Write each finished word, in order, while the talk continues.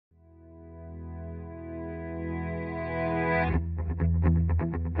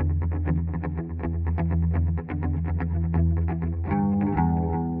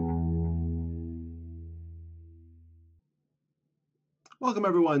Welcome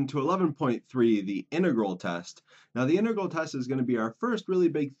everyone to 11.3, the integral test. Now the integral test is going to be our first really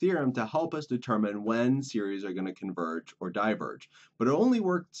big theorem to help us determine when series are going to converge or diverge. But it only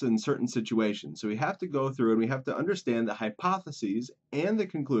works in certain situations. So we have to go through and we have to understand the hypotheses and the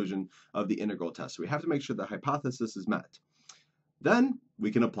conclusion of the integral test. So we have to make sure the hypothesis is met. Then we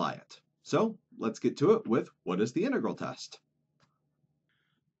can apply it. So let's get to it with what is the integral test.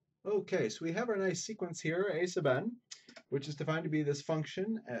 Okay, so we have our nice sequence here, a sub n, which is defined to be this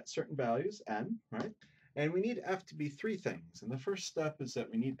function at certain values, n, right? And we need f to be three things. And the first step is that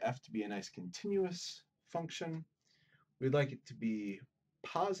we need f to be a nice continuous function. We'd like it to be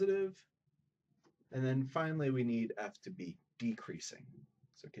positive. And then finally, we need f to be decreasing.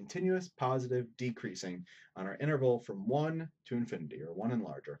 So continuous, positive, decreasing on our interval from 1 to infinity, or 1 and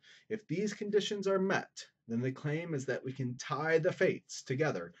larger. If these conditions are met, then the claim is that we can tie the fates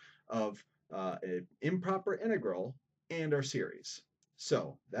together of an improper integral and our series.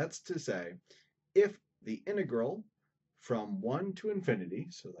 So that's to say, if the integral from 1 to infinity,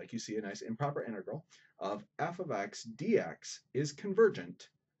 so like you see a nice improper integral, of f of x dx is convergent,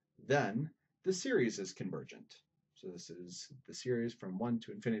 then the series is convergent. So this is the series from 1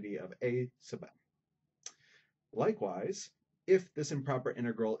 to infinity of a sub n. Likewise, if this improper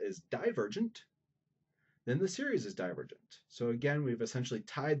integral is divergent, then the series is divergent. So again, we've essentially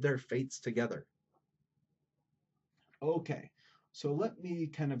tied their fates together. Okay, so let me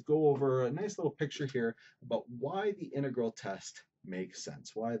kind of go over a nice little picture here about why the integral test makes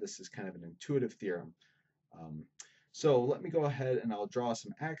sense, why this is kind of an intuitive theorem. So let me go ahead and I'll draw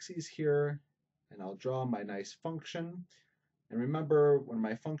some axes here, and I'll draw my nice function. And remember, when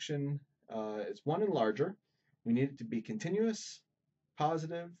my function is 1 and larger, we need it to be continuous,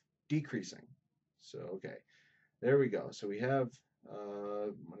 positive, decreasing. So, okay, there we go. So we have,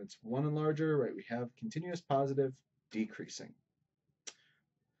 when it's 1 and larger, right, we have continuous, positive, decreasing.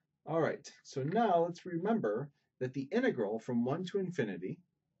 All right, so now let's remember that the integral from 1 to infinity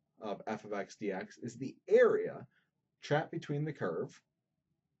of f of x dx is the area trapped between the curve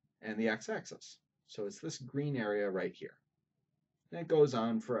and the x-axis. So it's this green area right here. And it goes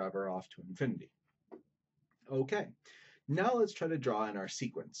on forever off to infinity. Okay, now let's try to draw in our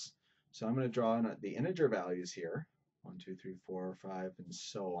sequence. So I'm going to draw in the integer values here, 1, 2, 3, 4, 5, and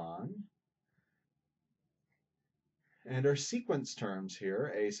so on. And our sequence terms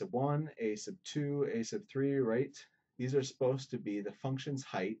here, a sub 1, a sub 2, a sub 3, right? These are supposed to be the function's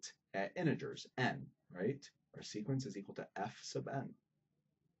height at integers, n, right? Our sequence is equal to f sub n.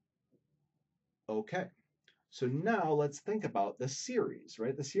 Okay, so now let's think about the series,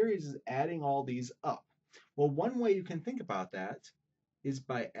 right? The series is adding all these up. Well, one way you can think about that is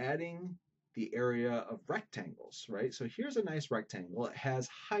by adding the area of rectangles, right? So here's a nice rectangle. It has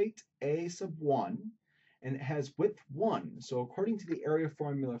height a sub 1, and it has width 1. So according to the area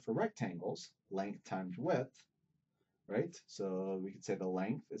formula for rectangles, length times width, right? So we could say the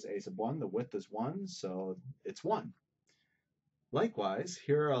length is a sub 1, the width is 1, so it's 1. Likewise,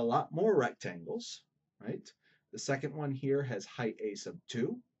 here are a lot more rectangles, right? The second one here has height a sub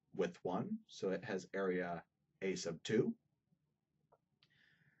 2, width 1, so it has area a sub 2.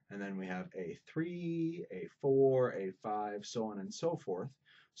 And then we have a 3, a 4, a 5, so on and so forth.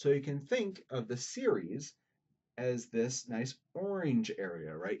 So you can think of the series as this nice orange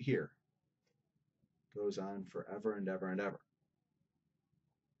area right here. Goes on forever and ever and ever.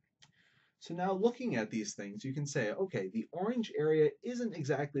 So now looking at these things, you can say, okay, the orange area isn't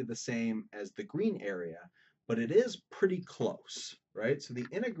exactly the same as the green area, but it is pretty close, right? So the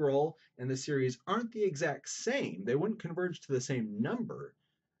integral and the series aren't the exact same. They wouldn't converge to the same number,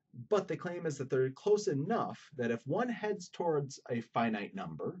 but the claim is that they're close enough that if one heads towards a finite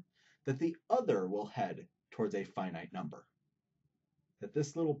number, that the other will head towards a finite number. That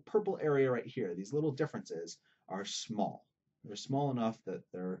this little purple area right here, these little differences, are small. They're small enough that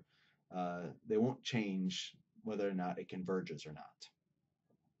they won't change whether or not it converges or not.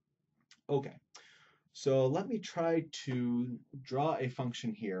 Okay, so let me try to draw a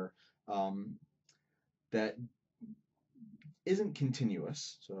function here that isn't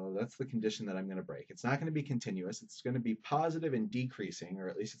continuous. So that's the condition that I'm going to break. It's not going to be continuous. It's going to be positive and decreasing, or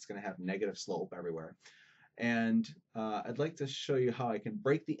at least it's going to have negative slope everywhere. And I'd like to show you how I can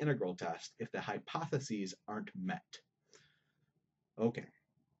break the integral test if the hypotheses aren't met. Okay.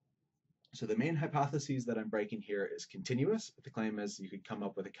 So the main hypotheses that I'm breaking here is continuous, but the claim is you could come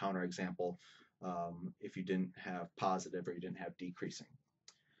up with a counterexample if you didn't have positive or you didn't have decreasing.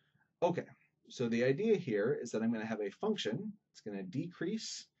 Okay, so the idea here is that I'm going to have a function. It's going to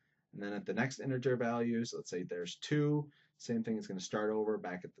decrease, and then at the next integer values, let's say there's 2, same thing is going to start over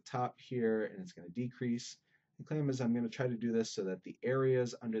back at the top here, and it's going to decrease. the claim is I'm going to try to do this so that the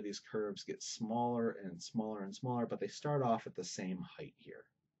areas under these curves get smaller and smaller and smaller, but they start off at the same height here.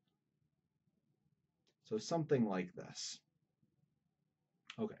 So something like this.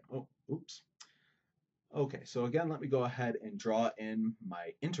 Okay, oh, oops. Okay, so again, let me go ahead and draw in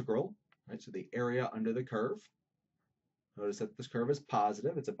my integral, right? So the area under the curve. Notice that this curve is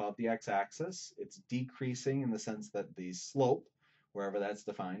positive, it's above the x-axis. It's decreasing in the sense that the slope, wherever that's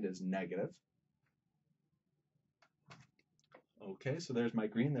defined, is negative. Okay, so there's my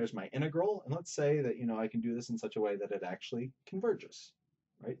green, there's my integral, and let's say that, I can do this in such a way that it actually converges,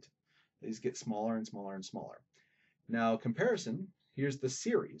 right? These get smaller and smaller and smaller. Now, comparison, here's the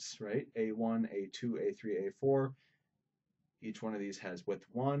series, right? A1, A2, A3, A4. Each one of these has width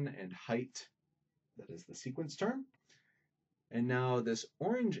 1 and height, that is the sequence term. And now this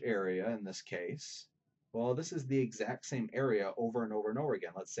orange area in this case, well, this is the exact same area over and over and over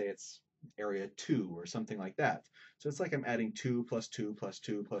again. Let's say it's area 2 or something like that. So it's like I'm adding 2 plus 2 plus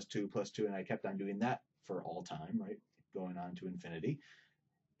 2 plus 2 plus 2, and I kept on doing that for all time, right? Going on to infinity.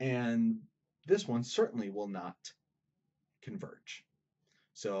 And this one certainly will not converge.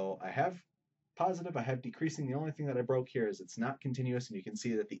 So I have positive, I have decreasing. The only thing that I broke here is it's not continuous, and you can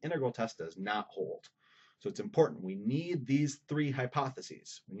see that the integral test does not hold. So it's important. We need these three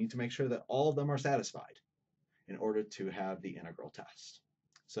hypotheses. We need to make sure that all of them are satisfied in order to have the integral test.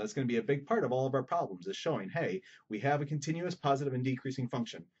 So that's going to be a big part of all of our problems, is showing, hey, we have a continuous positive and decreasing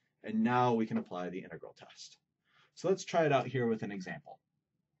function, and now we can apply the integral test. So let's try it out here with an example.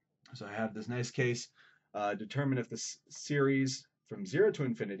 So I have this nice case, determine if the series from 0 to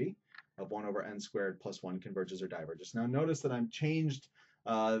infinity of 1 over n squared plus 1 converges or diverges. Now notice that I've changed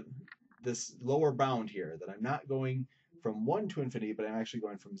this lower bound here, that I'm not going from 1 to infinity, but I'm actually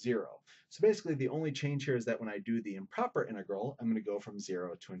going from 0. So basically the only change here is that when I do the improper integral, I'm going to go from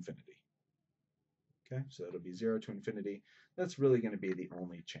 0 to infinity. Okay, so it'll be 0 to infinity. That's really going to be the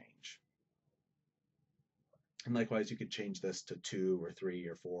only change. And likewise, you could change this to 2 or 3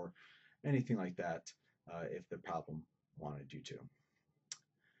 or 4, anything like that, if the problem wanted you to.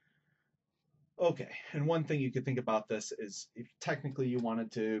 Okay, and one thing you could think about this is if technically you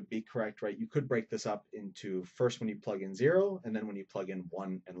wanted to be correct, right, you could break this up into first when you plug in 0 and then when you plug in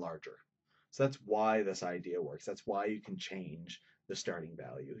 1 and larger. So that's why this idea works. That's why you can change the starting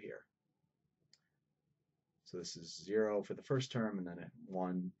value here. So this is 0 for the first term, and then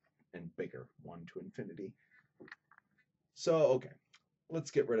 1 and bigger, 1 to infinity. So, okay,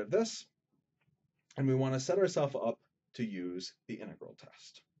 let's get rid of this. And we want to set ourselves up to use the integral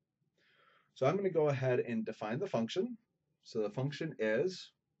test. So I'm going to go ahead and define the function. So the function is,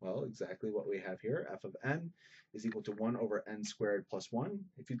 well, exactly what we have here. F of n is equal to 1 over n squared plus 1.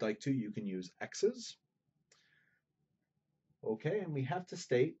 If you'd like to, you can use x's. Okay, and we have to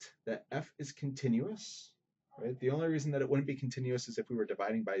state that f is continuous, right? The only reason that it wouldn't be continuous is if we were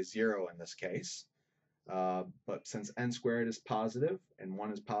dividing by 0 in this case. But since n squared is positive and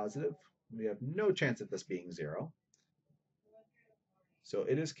 1 is positive, we have no chance of this being 0. So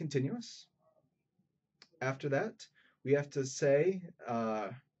it is continuous. After that, we have to say,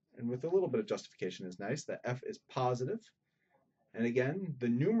 and with a little bit of justification is nice, that f is positive. And again, the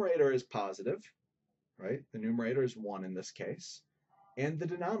numerator is positive, right? The numerator is 1 in this case. And the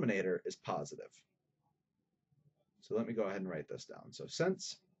denominator is positive. So let me go ahead and write this down. So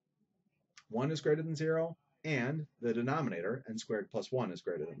since 1 is greater than 0, and the denominator, n squared plus 1, is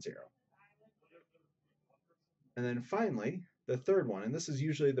greater than 0. And then finally, the third one, and this is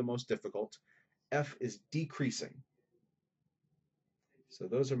usually the most difficult, f is decreasing. So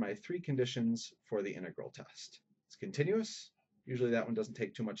those are my three conditions for the integral test. It's continuous. Usually that one doesn't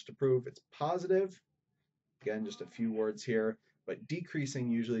take too much to prove. It's positive. Again, just a few words here, but decreasing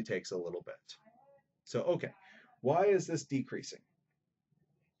usually takes a little bit. So, okay, why is this decreasing?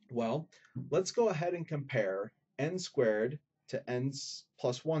 Well, let's go ahead and compare n squared to n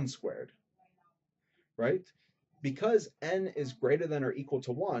plus 1 squared, right? Because n is greater than or equal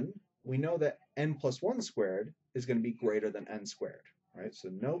to 1, we know that n plus 1 squared is going to be greater than n squared, right? So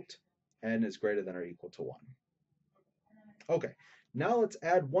note n is greater than or equal to 1. Okay, now let's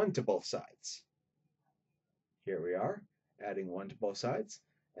add 1 to both sides. Here we are, adding 1 to both sides.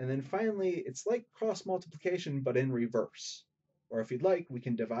 And then finally, it's like cross multiplication, but in reverse. Or if you'd like, we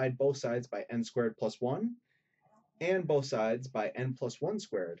can divide both sides by n squared plus 1, and both sides by n plus 1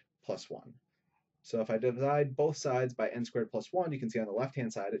 squared plus 1. So if I divide both sides by n squared plus 1, you can see on the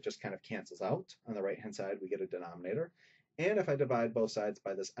left-hand side it just kind of cancels out. On the right-hand side, we get a denominator. And if I divide both sides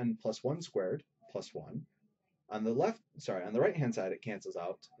by this n plus 1 squared plus 1, on the right-hand side it cancels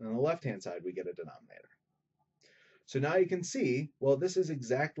out, and on the left-hand side we get a denominator. So now you can see, well, this is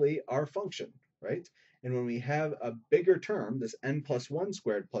exactly our function, right? And when we have a bigger term, this n plus 1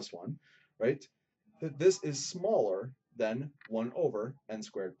 squared plus 1, right, that this is smaller than 1 over n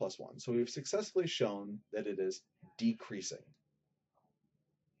squared plus 1. So we've successfully shown that it is decreasing.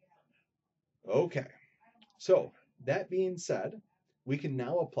 Okay, so that being said, we can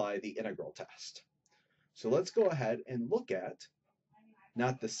now apply the integral test. So let's go ahead and look at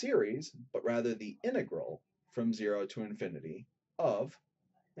not the series, but rather the integral from 0 to infinity of,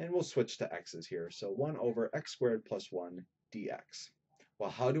 and we'll switch to x's here, so 1 over x squared plus 1 dx.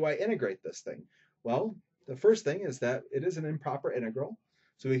 Well, how do I integrate this thing? Well, the first thing is that it is an improper integral,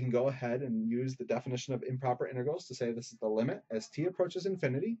 so we can go ahead and use the definition of improper integrals to say this is the limit as t approaches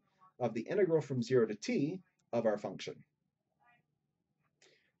infinity of the integral from 0 to t of our function.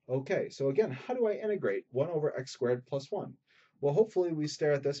 Okay, so again, how do I integrate 1 over x squared plus 1? Well, hopefully we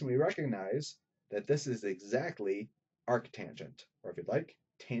stare at this and we recognize that this is exactly arctangent, or if you'd like,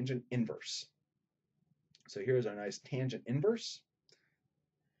 tangent inverse. So here's our nice tangent inverse.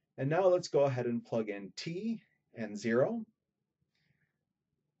 And now let's go ahead and plug in t and 0.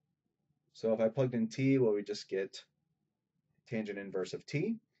 So if I plugged in t, well, we just get tangent inverse of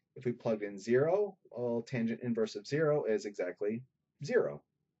t. If we plugged in 0, well, tangent inverse of 0 is exactly 0.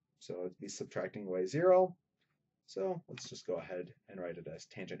 So it'd be subtracting away 0. So let's just go ahead and write it as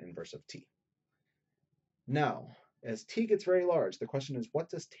tangent inverse of t. Now, as t gets very large, the question is, what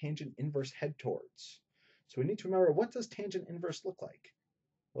does tangent inverse head towards? So we need to remember, what does tangent inverse look like?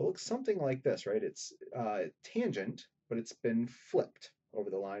 Well, it looks something like this, right? It's tangent, but it's been flipped over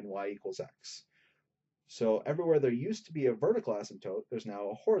the line y equals x. So everywhere there used to be a vertical asymptote, there's now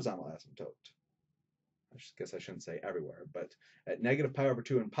a horizontal asymptote. I guess I shouldn't say everywhere, but at negative pi over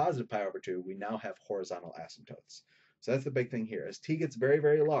 2 and positive pi over 2, we now have horizontal asymptotes. So that's the big thing here. As t gets very,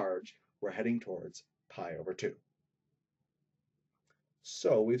 very large, we're heading towards pi over 2.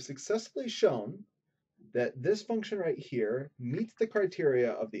 So we've successfully shown that this function right here meets the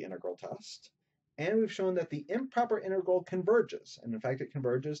criteria of the integral test, and we've shown that the improper integral converges, and in fact it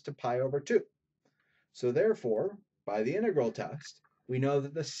converges to pi over 2. So therefore, by the integral test, we know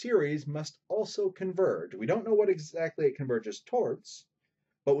that the series must also converge. We don't know what exactly it converges towards,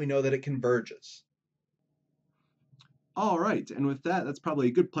 but we know that it converges. All right, and with that, that's probably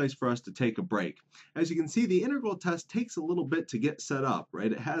a good place for us to take a break. As you can see, the integral test takes a little bit to get set up,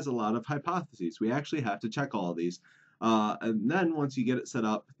 right? It has a lot of hypotheses. We actually have to check all of these. And then once you get it set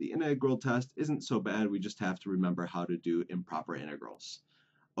up, the integral test isn't so bad. We just have to remember how to do improper integrals.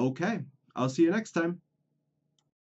 Okay, I'll see you next time.